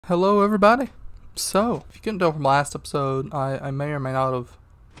Hello everybody. So, if you couldn't tell from last episode, I may or may not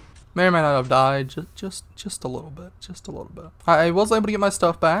have died just a little bit, I was able to get my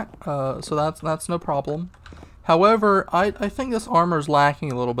stuff back, so that's no problem. However, I think this armor's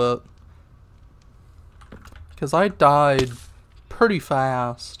lacking a little bit because I died pretty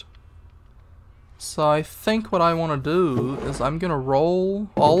fast. So I think what I want to do is I'm gonna roll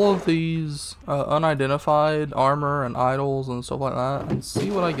all of these unidentified armor and idols and stuff like that and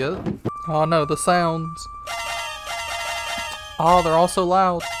see what I get. Oh no, the sounds. Oh, they're all so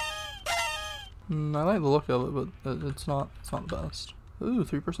loud. I like the look of it, but it's not the best. Ooh,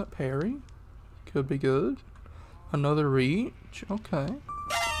 3% parry. Could be good. Another reach. Okay.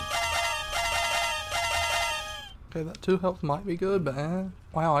 Okay, that 2 health might be good, but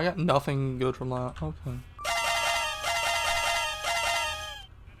wow, I got nothing good from that. Okay.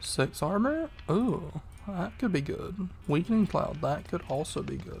 6 armor? Ooh, that could be good. Weakening cloud, that could also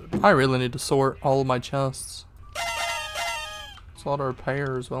be good. I really need to sort all of my chests. It's a lot of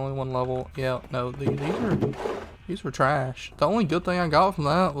repairs, but only 1 level. Yeah, no, these were trash. The only good thing I got from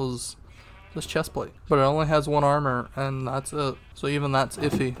that was this chest plate. But it only has 1 armor, and that's it. So even that's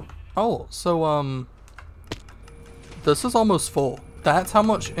iffy. Oh, so this is almost full. That's how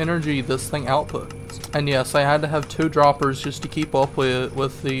much energy this thing outputs. And yes, I had to have 2 droppers just to keep up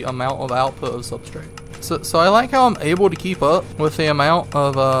with the amount of output of substrate. So I like how I'm able to keep up with the amount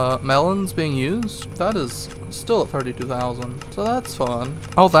of melons being used. That is still at 32,000, so that's fun.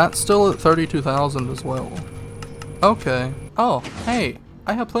 Oh, that's still at 32,000 as well. Okay. Oh, hey,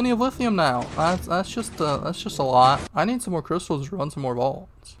 I have plenty of lithium now. That's just a lot. I need some more crystals to run some more vaults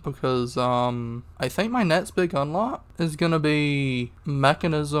because I think my next big unlock is gonna be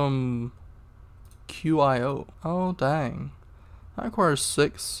mechanism QIO. Oh dang, that requires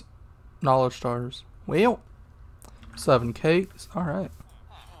 6 knowledge stars. Well, 7 cakes. All right.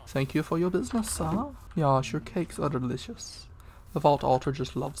 Thank you for your business, sir. Yes, your cakes are delicious. The Vault Altar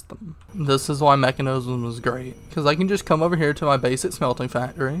just loves them. This is why Mechanism is great, because I can just come over here to my basic smelting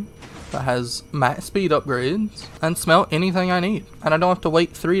factory that has max speed upgrades and smelt anything I need. And I don't have to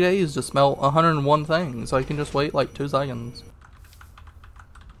wait 3 days to smelt 101 things. I can just wait like 2 seconds.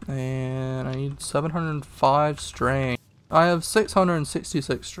 And I need 705 string. I have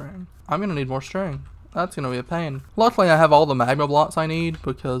 666 string. I'm gonna need more string. That's gonna be a pain. Luckily I have all the magma blocks I need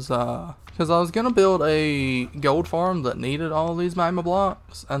because I was gonna build a gold farm that needed all these magma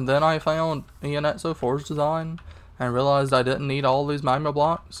blocks, and then I found ENXO4's design and realized I didn't need all these magma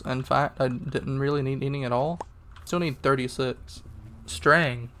blocks. In fact, I didn't really need any at all. Still need 36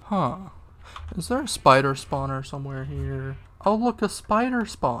 string. Huh. Is there a spider spawner somewhere here? Oh look, a spider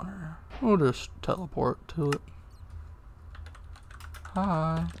spawner. We'll just teleport to it.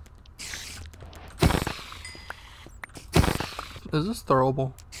 Hi. Is this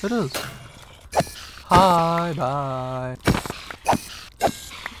throwable? It is. Hi, bye.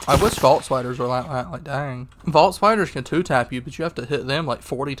 I wish vault spiders were like dang. Vault spiders can 2-tap you, but you have to hit them like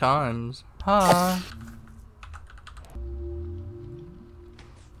 40 times. Hi.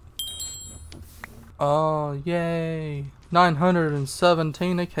 Oh, yay.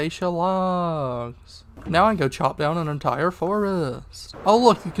 917 acacia logs. Now I can go chop down an entire forest. Oh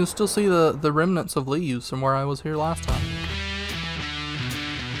look, you can still see the remnants of leaves from where I was here last time.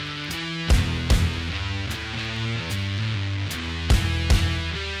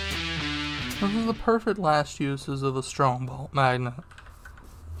 This is the perfect last uses of a strong vault magnet.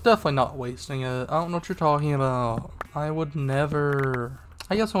 Definitely not wasting it. I don't know what you're talking about. I would never.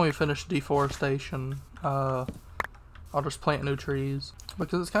 I guess when we finish deforestation, I'll just plant new trees.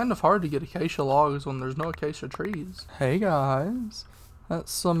 Because it's kind of hard to get acacia logs when there's no acacia trees. Hey guys.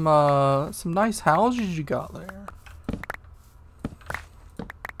 That's some nice houses you got there.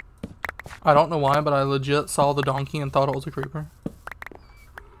 I don't know why, but I legit saw the donkey and thought it was a creeper.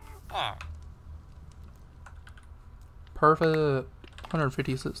 Perfect.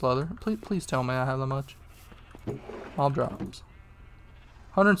 156 leather. Please tell me I have that much. Mob drops.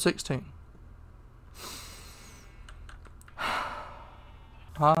 116.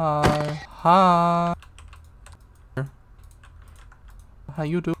 Hi. Hi. How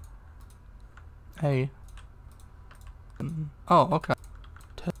you do? Hey. Oh, okay.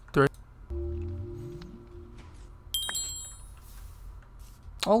 10, 3.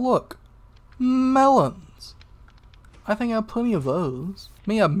 Oh look. Melons. I think I have plenty of those.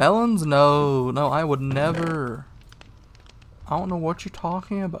 Me have melons? No, I would never. I don't know what you're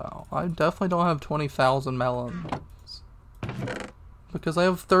talking about. I definitely don't have 20,000 melons. Because I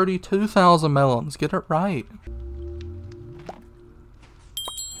have 32,000 melons. Get it right.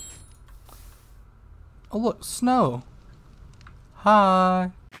 Oh look, snow. Hi.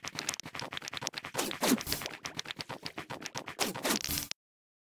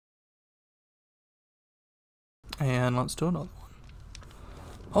 And let's do another one.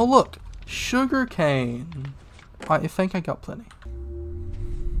 Oh look, sugar cane. I think I got plenty.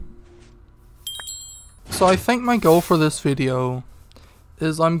 So I think my goal for this video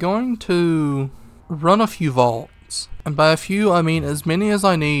is I'm going to run a few vaults. And by a few, I mean as many as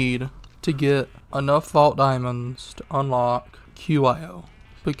I need to get enough vault diamonds to unlock QIO.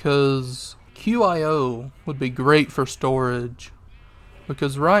 Because QIO would be great for storage.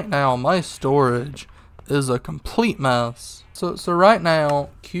 Because right now my storage is a complete mess. So right now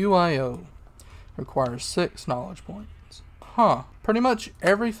QIO requires 6 knowledge points. Huh. Pretty much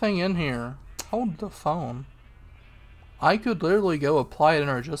everything in here. Hold the phone. I could literally go apply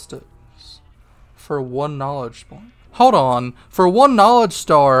Energistics for 1 knowledge point. Hold on. For 1 knowledge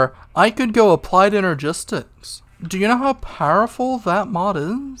star, I could go apply Energistics. Do you know how powerful that mod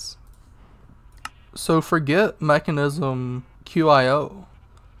is? So forget mechanism QIO.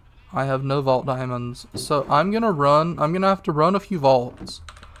 I have no vault diamonds. So I'm gonna have to run a few vaults.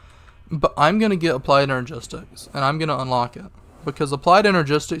 But I'm gonna get applied Energistics and I'm gonna unlock it. Because applied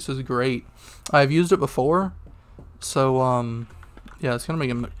Energistics is great. I've used it before. So yeah, it's gonna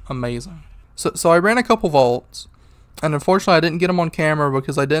be amazing. So I ran a couple vaults. And unfortunately I didn't get them on camera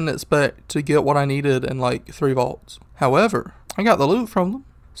because I didn't expect to get what I needed in like 3 vaults. However, I got the loot from them.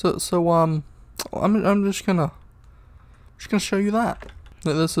 So I'm just gonna show you that.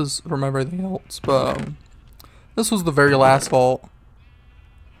 This is from everything else, but this was the very last vault.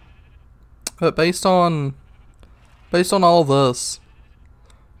 But based on all of this,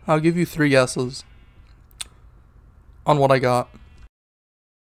 I'll give you 3 guesses on what I got.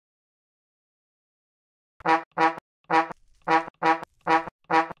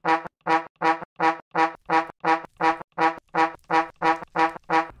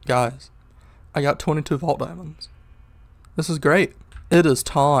 Guys, I got 22 vault diamonds. This is great. It is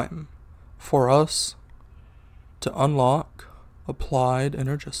time for us to unlock applied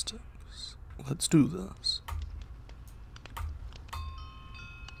Energistics. Let's do this.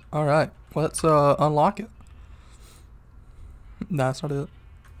 Alright, let's unlock it. That's not it.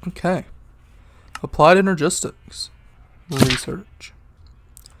 Okay. Applied Energistics. Research.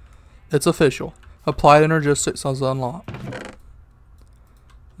 It's official. Applied Energistics is unlocked.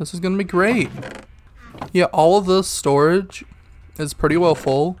 This is gonna be great. Yeah, all of this storage is pretty well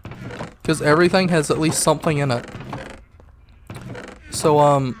full because everything has at least something in it.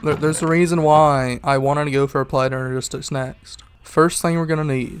 So there's a reason why I wanted to go for applied Energistics next. First thing we're gonna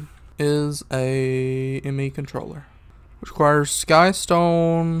need is a ME controller, which requires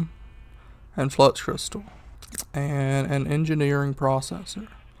Skystone and Flux Crystal and an engineering processor.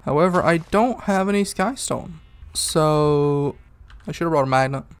 However, I don't have any Skystone, so I should have brought a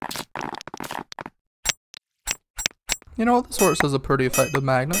magnet. You know what, this works as a pretty effective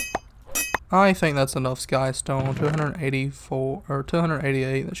magnet. I think that's enough Skystone. 284 or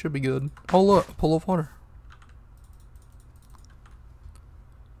 288, that should be good. Oh look, a pool of water.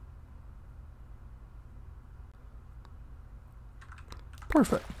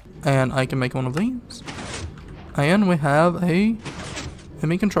 Perfect. And I can make one of these. And we have a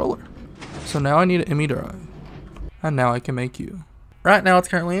ME controller. So now I need an ME drive. And now I can make you. Right now it's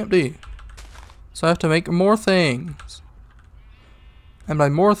currently empty. So I have to make more things. And by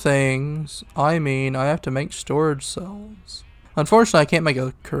more things, I mean I have to make storage cells. Unfortunately, I can't make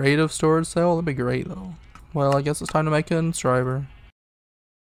a creative storage cell. That'd be great though. Well, I guess it's time to make an driver.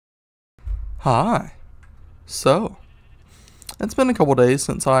 Hi. So, it's been a couple days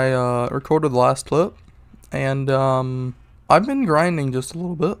since I recorded the last clip. And I've been grinding just a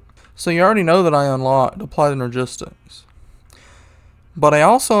little bit. So you already know that I unlocked applied Energistics. But I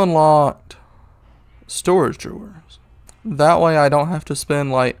also unlocked storage drawers. That way I don't have to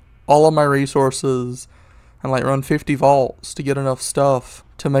spend like all of my resources and like run 50 vaults to get enough stuff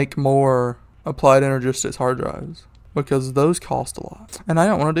to make more applied Energistics hard drives. Because those cost a lot. And I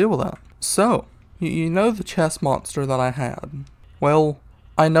don't want to deal with that. So, you know the chest monster that I had? Well,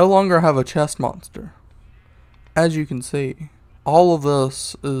 I no longer have a chest monster. As you can see, all of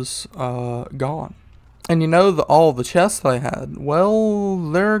this is gone. And you know all the chests that I had? Well,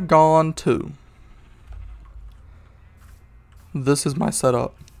 they're gone too. This is my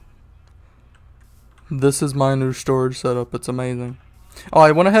setup. This is my new storage setup. It's amazing. Oh,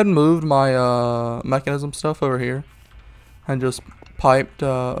 I went ahead and moved my mechanism stuff over here. And just piped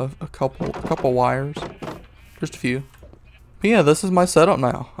a couple wires. Just a few. But yeah, this is my setup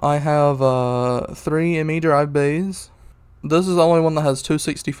now. I have 3 ME drive bays. This is the only one that has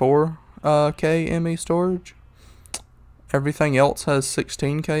 264K ME storage. Everything else has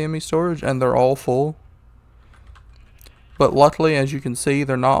 16K ME storage, and they're all full. But luckily, as you can see,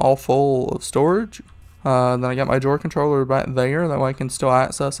 they're not all full of storage. Then I got my drawer controller back there, that way I can still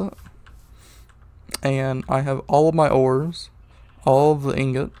access it. And I have all of my ores, all of the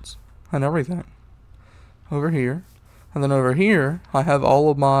ingots, and everything over here. And then over here, I have all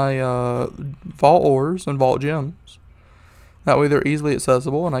of my vault ores and vault gems. That way they're easily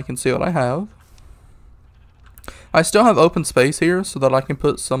accessible and I can see what I have. I still have open space here so that I can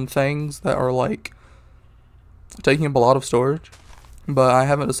put some things that are like taking up a lot of storage. But I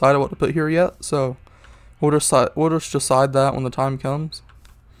haven't decided what to put here yet, so we'll just decide that when the time comes.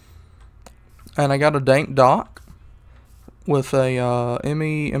 And I got a dank dock with a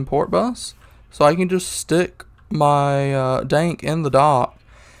ME import bus, so I can just stick my dank in the dock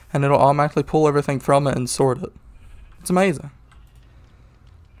and it'll automatically pull everything from it and sort it. It's amazing.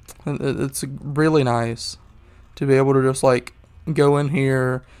 It's really nice to be able to just like go in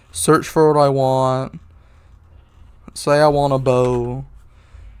here, search for what I want, say I want a bow.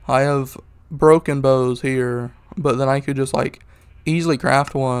 I have broken bows here, but then I could just like easily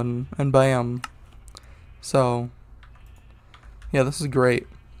craft one and bam. So yeah, this is great.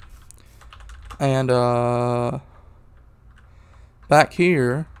 And back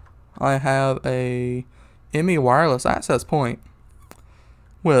here I have a ME wireless access point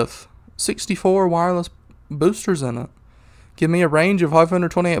with 64 wireless boosters in it. Give me a range of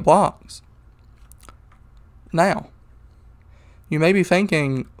 528 blocks. Now, you may be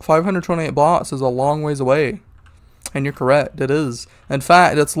thinking 528 blocks is a long ways away. And you're correct, it is. In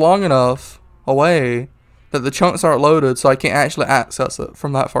fact, it's long enough away that the chunks aren't loaded, so I can't actually access it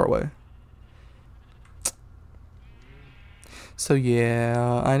from that far away. So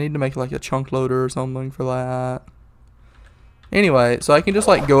yeah, I need to make like a chunk loader or something for that. Anyway, so I can just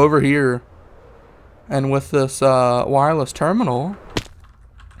like go over here, and with this wireless terminal,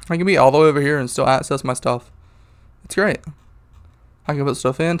 I can be all the way over here and still access my stuff. It's great. I can put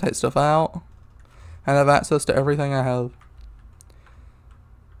stuff in, take stuff out, and have access to everything I have.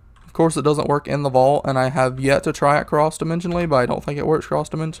 Of course, it doesn't work in the vault, and I have yet to try it cross-dimensionally, but I don't think it works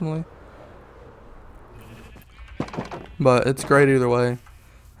cross-dimensionally. But it's great either way.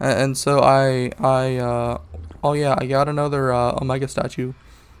 And so oh yeah, I got another Omega statue.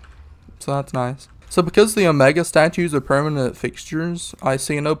 So that's nice. So because the Omega statues are permanent fixtures, I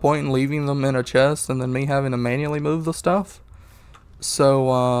see no point in leaving them in a chest and then me having to manually move the stuff. So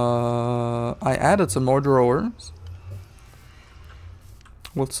I added some more drawers.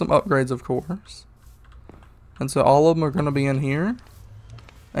 With some upgrades, of course. And so all of them are going to be in here.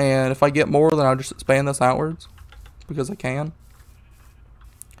 And if I get more, then I'll just expand this outwards. Because I can.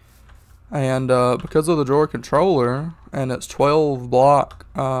 And because of the drawer controller and its 12 block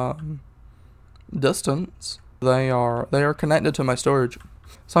distance, they are connected to my storage.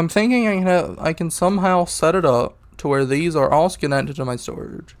 So I'm thinking I can somehow set it up to where these are also connected to my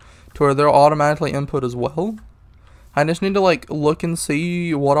storage, to where they'll automatically input as well. I just need to like look and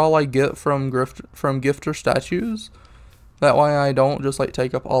see what all I get from gifter statues. That way I don't just like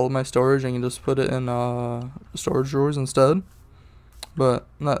take up all of my storage and can just put it in storage drawers instead. But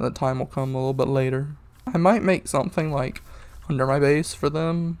that time will come a little bit later. I might make something like under my base for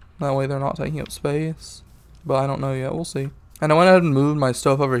them. That way they're not taking up space. But I don't know yet. We'll see. And I went ahead and moved my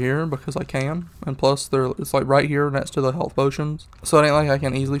stuff over here because I can. And plus it's like right here next to the health potions. So it ain't like I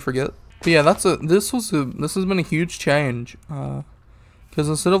can easily forget. But yeah, this has been a huge change. Because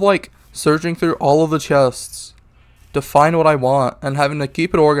instead of like searching through all of the chests to find what I want and having to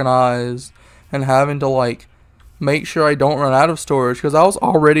keep it organized and having to like make sure I don't run out of storage, because I was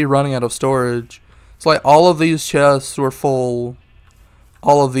already running out of storage. It's like all of these chests were full,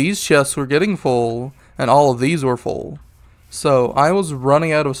 all of these chests were getting full, and all of these were full. So I was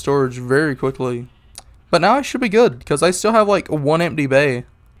running out of storage very quickly. But now I should be good, because I still have like one empty bay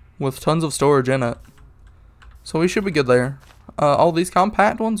with tons of storage in it. So we should be good there. All these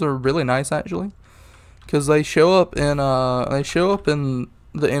compact ones are really nice actually, because they show up in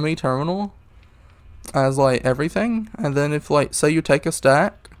the ME terminal as like everything, and then if like say you take a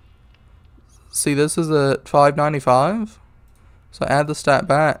stack, see this is at 595, so add the stack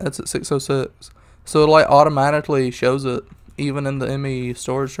back, it's at 606, so it like automatically shows it even in the ME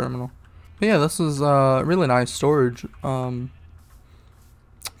storage terminal. But yeah, this is really nice storage.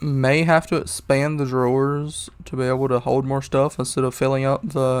 May have to expand the drawers to be able to hold more stuff instead of filling up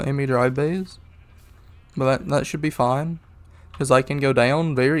the ME drive bays, but that should be fine, because I can go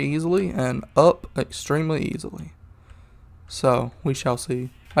down very easily and up extremely easily. So we shall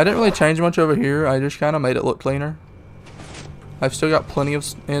see. I didn't really change much over here. I just kind of made it look cleaner. I've still got plenty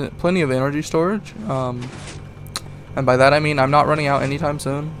of energy storage, and by that I mean I'm not running out anytime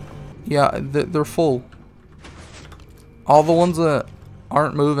soon. Yeah, they're full. All the ones that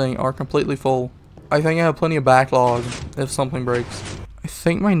aren't moving are completely full. I think I have plenty of backlog if something breaks. I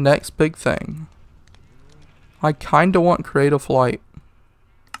think my next big thing, I kinda want creative flight.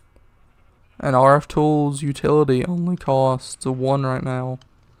 And RF Tools utility only costs 1 right now.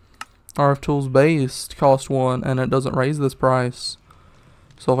 RF Tools base costs 1 and it doesn't raise this price.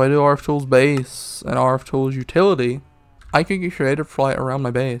 So if I do RF Tools base and RF Tools utility, I could get creative flight around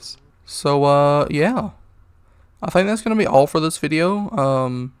my base. So yeah. I think that's gonna be all for this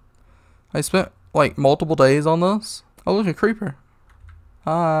video. I spent like multiple days on this. Oh, look, a creeper.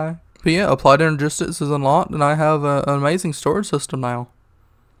 Hi. But yeah, applied Energistics is unlocked and I have an amazing storage system now.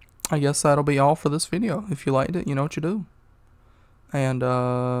 I guess that'll be all for this video. If you liked it, you know what you do. And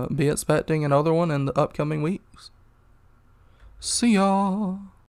be expecting another one in the upcoming weeks. See y'all.